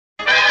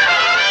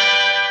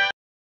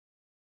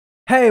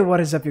Hey, what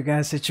is up you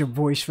guys, it's your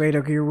boy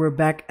Shredog here. We're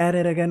back at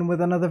it again with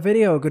another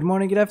video. Good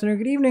morning, good afternoon,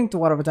 good evening to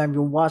whatever time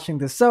you're watching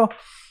this. So,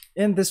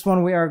 in this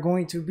one we are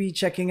going to be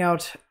checking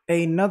out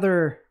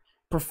another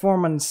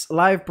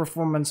live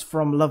performance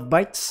from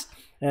LOVEBITES.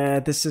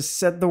 This is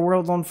Set the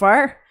World on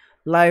Fire,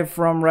 live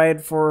from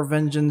Ride for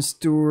Vengeance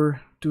Tour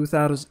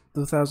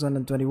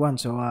 2021.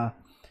 So,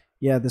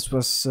 yeah, this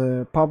was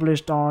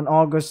published on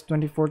August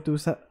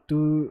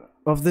 24th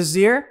of this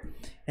year.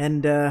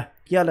 And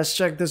yeah, let's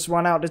check this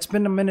one out. It's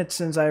been a minute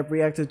since I've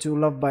reacted to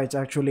LOVEBITES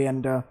actually,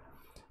 and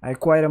I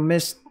quite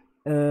missed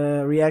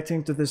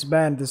reacting to this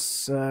band,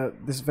 this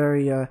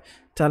very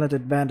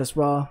talented band as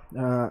well.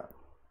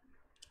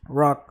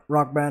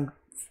 Rock band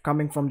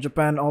coming from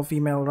Japan, all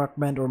female rock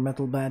band or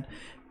metal band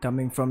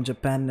coming from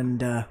Japan.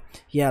 And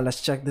yeah, let's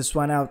check this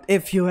one out.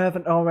 If you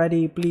haven't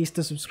already, please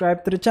to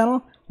subscribe to the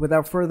channel.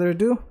 Without further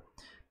ado,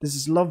 this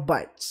is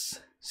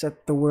LOVEBITES,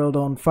 Set the World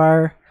on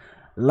Fire,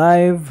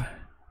 live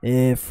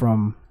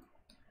from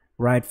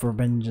Ride for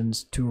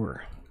Vengeance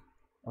Tour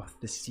of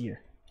this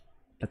year.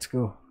 Let's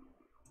go.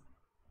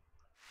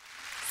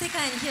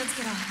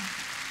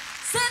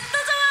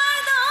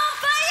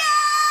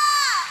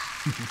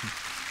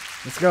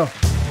 Let's go.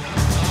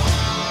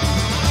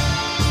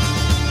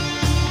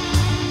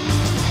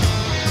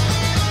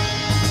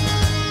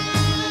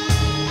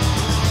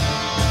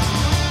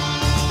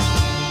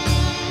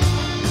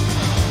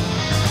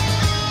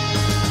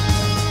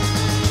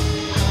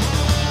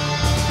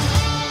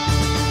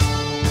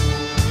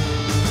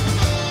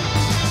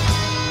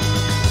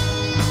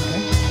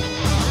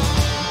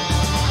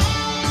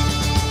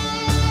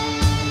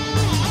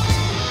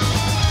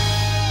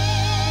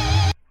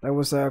 That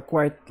was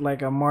quite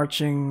like a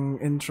marching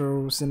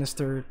intro,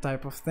 sinister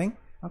type of thing.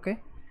 Okay,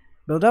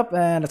 build up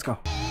and let's go.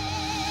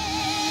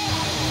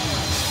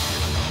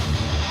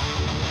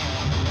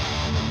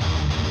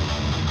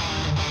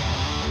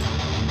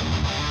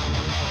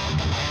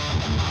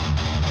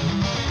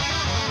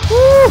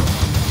 Woo!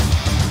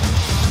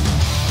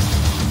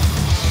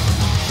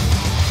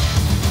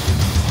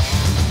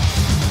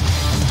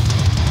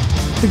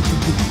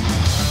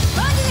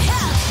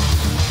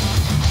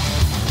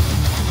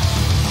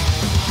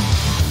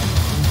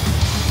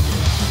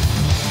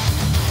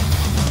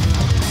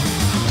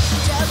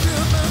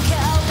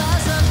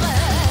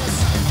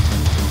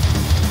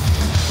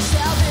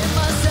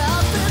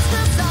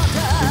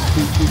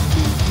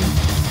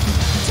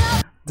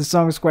 This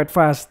song is quite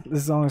fast.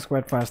 This song is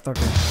quite fast.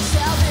 Okay.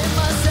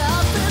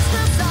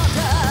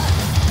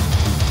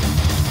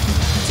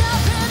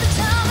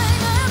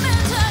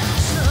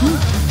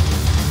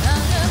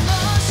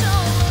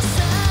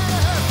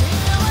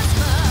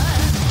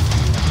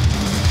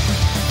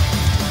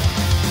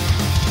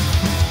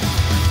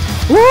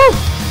 Woo!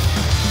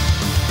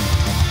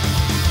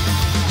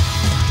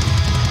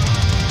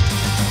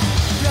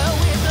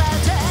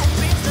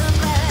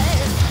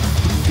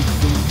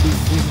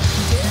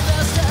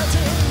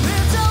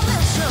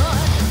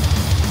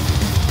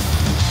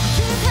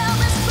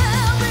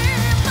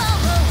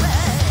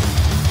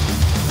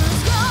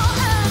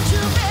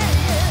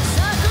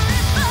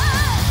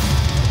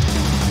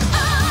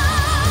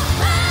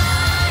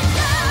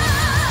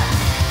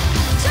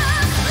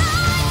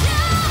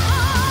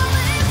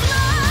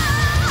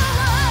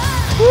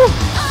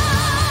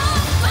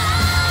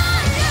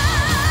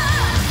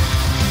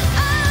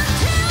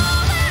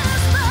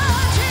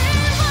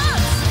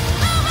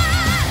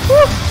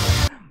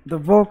 The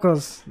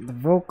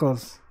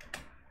vocals.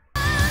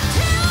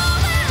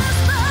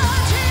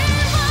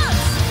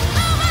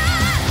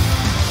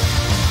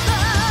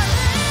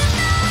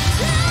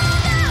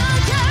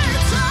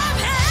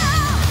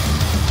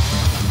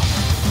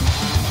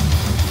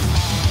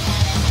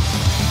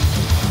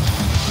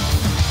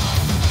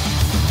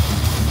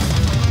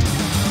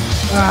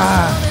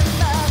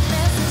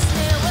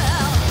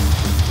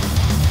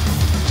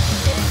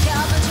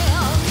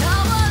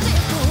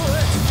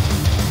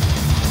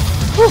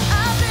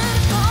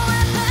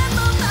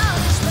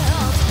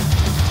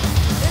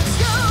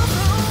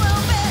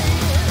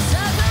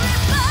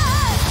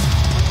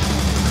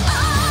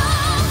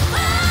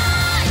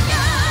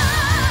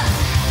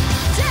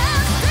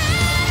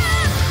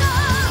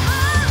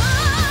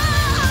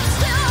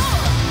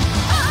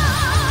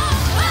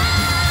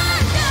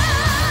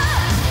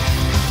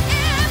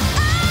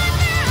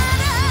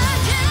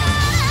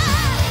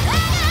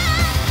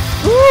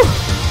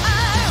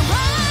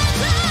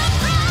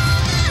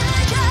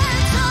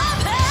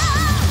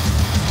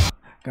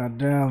 God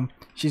damn,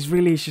 she's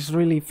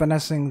really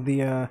finessing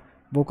the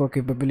vocal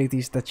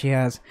capabilities that she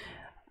has.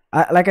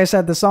 Like I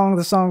said, the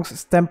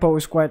song's tempo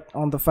is quite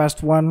on the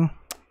fast one,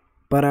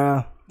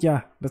 but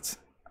yeah, that's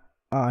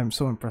I'm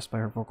so impressed by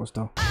her vocals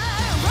though.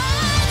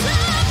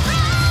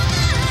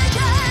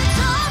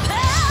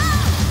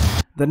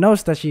 The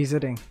notes that she's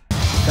hitting.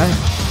 Damn.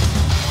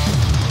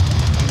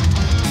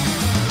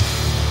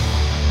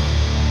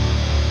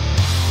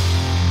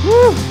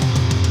 Woo!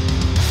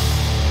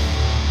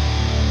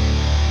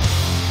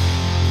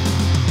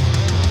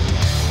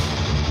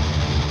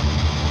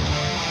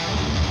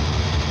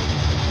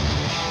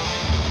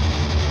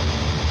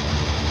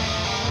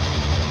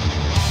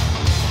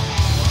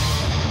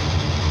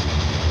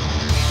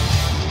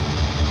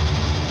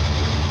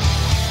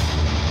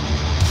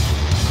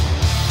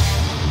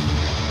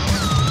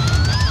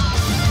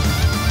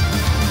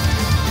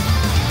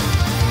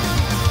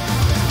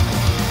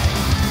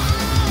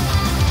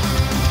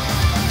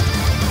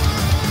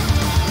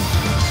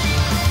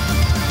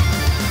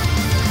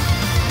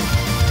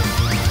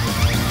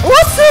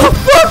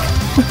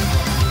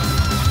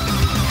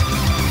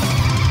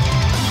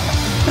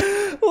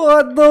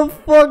 What the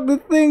fuck? The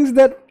things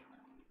that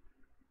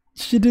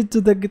she did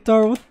to the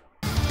guitar. What?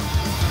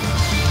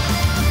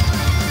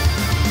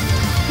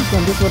 This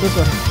one. What the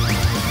fuck?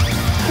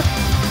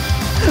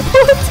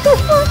 What the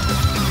fuck?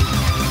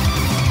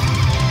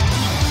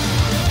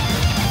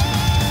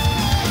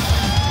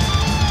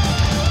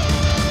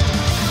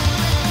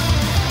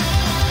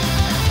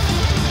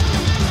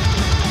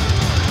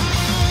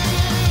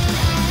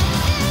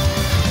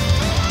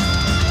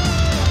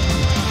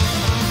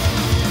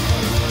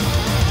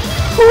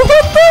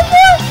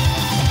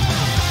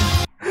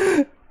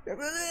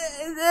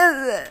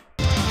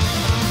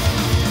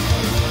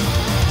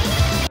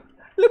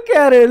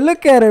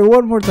 Look at it,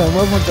 one more time.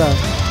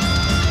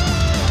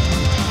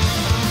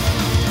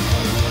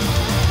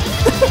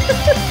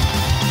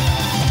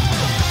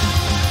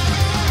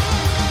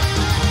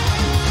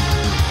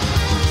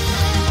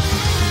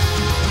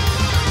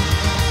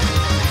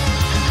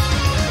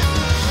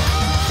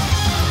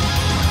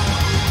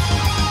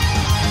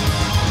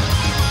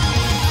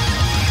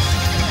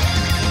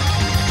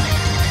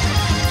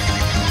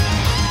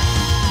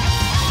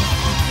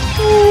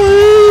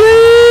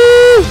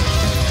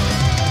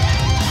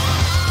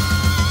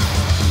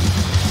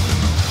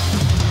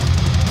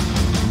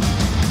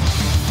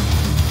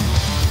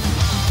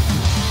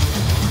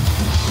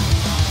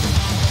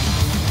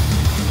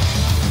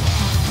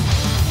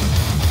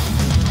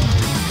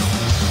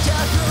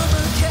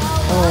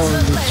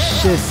 Holy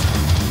shit.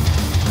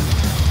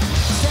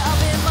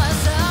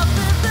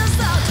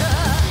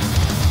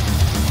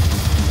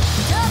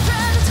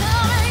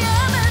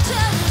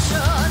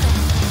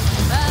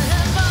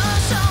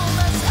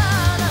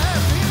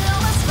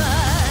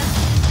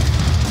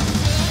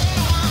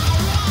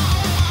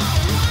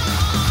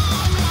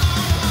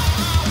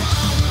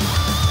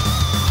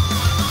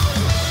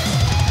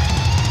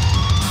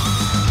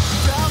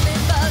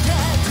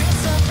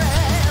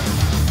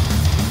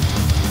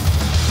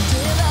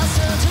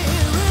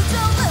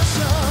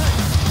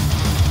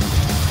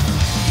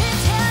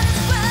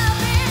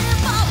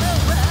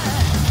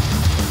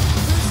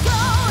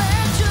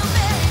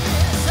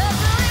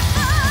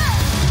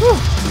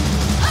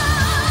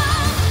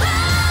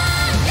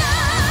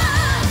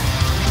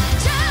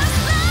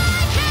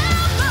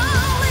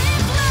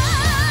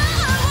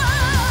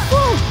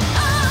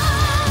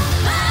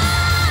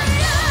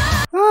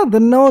 The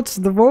notes,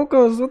 the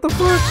vocals, what the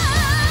fuck?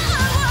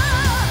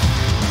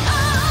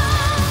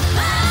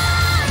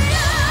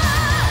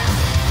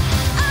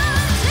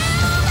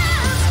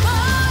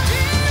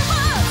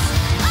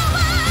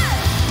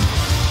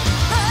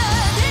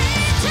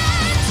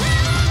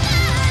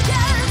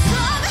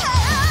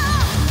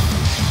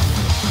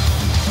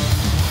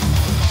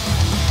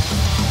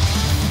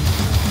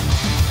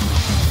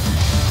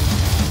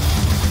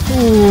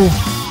 Ooh.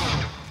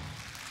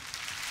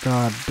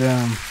 God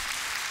damn.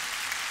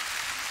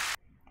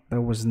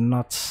 That was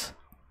nuts.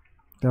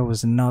 That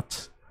was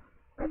nuts.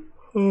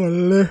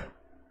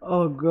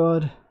 Oh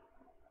god.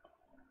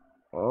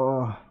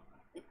 Oh,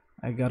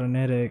 I got an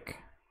headache.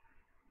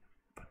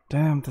 But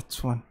damn,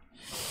 that's one.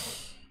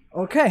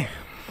 Okay.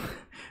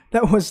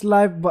 That was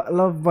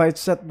Love Bites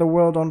Set the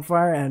World on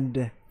Fire,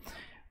 and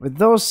with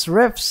those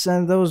riffs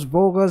and those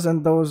vocals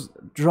and those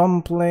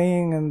drum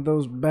playing and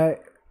those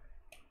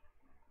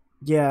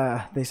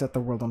yeah, they set the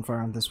world on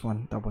fire on this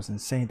one. That was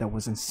insane. That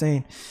was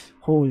insane.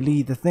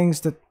 Holy, the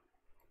things that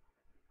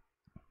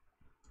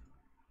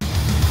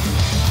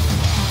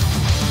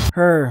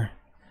the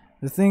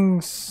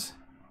things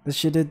that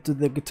she did to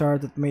the guitar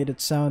that made it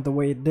sound the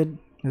way it did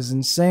is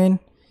insane.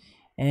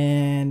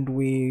 And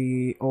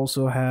we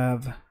also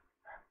have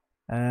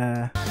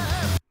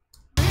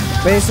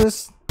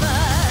bassist.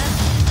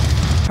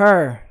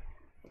 Her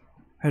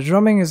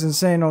drumming is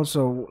insane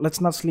also.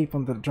 Let's not sleep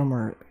on the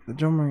drummer. The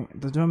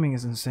drumming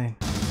is insane.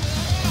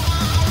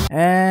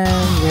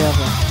 And we have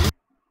her.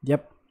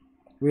 Yep.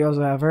 We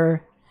also have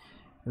her.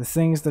 The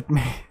things that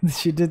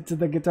she did to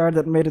the guitar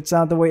that made it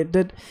sound the way it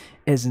did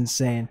is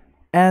insane.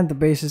 And the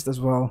bassist as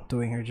well,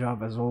 doing her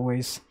job as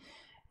always.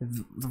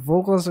 The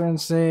vocals are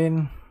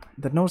insane.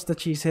 The notes that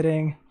she's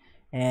hitting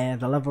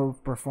and the level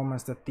of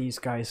performance that these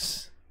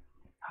guys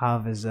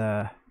have is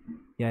yeah,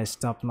 it's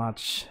top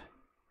notch.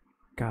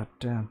 God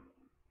damn.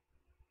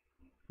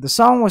 The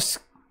song was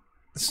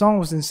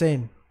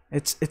insane.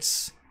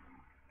 It's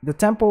the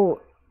tempo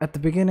at the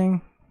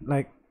beginning,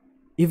 like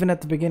even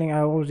at the beginning I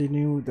already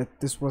knew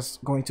that this was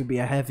going to be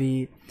a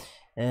heavy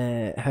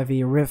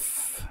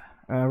riff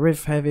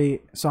heavy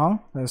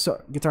song.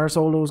 So guitar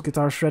solos,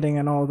 guitar shredding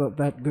and all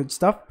that good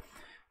stuff.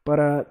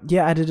 But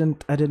yeah, I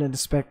didn't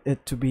expect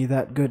it to be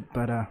that good,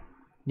 but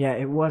yeah,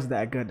 it was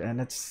that good, and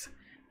that's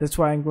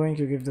why I'm going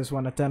to give this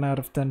one a 10 out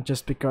of 10,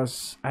 just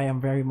because I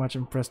am very much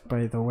impressed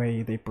by the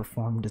way they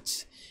performed.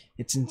 It's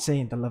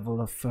insane, the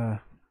level of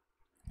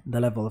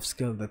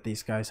skill that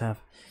these guys have.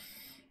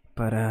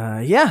 But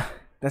yeah,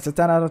 That's a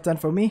 10 out of 10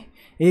 for me.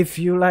 If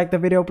you like the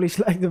video, please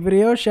like the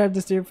video, share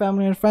this to your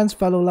family and friends,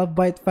 fellow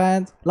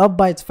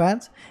LOVEBITES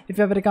fans. If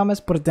you have any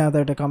comments, put it down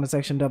there in the comment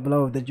section down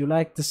below. Did you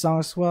like the song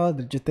as well?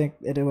 Did you think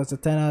it was a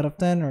 10 out of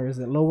 10, or is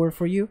it lower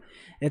for you?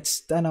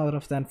 It's 10 out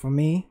of 10 for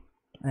me.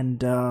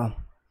 And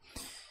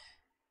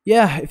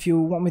yeah, if you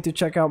want me to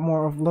check out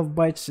more of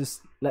LOVEBITES,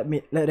 just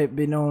let it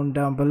be known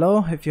down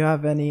below. If you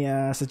have any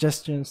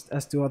suggestions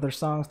as to other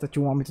songs that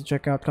you want me to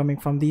check out coming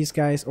from these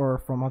guys or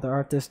from other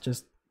artists,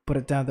 just put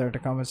it down there in the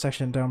comment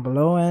section down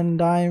below.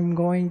 And I'm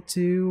going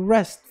to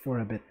rest for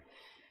a bit.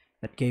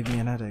 That gave me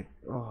an headache.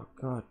 Oh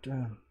god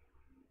damn,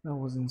 that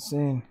was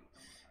insane.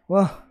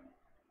 Well,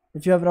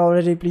 if you haven't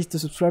already, please do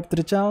subscribe to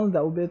the channel.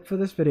 That will be it for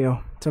this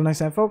video. Till next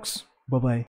time, folks. Bye bye.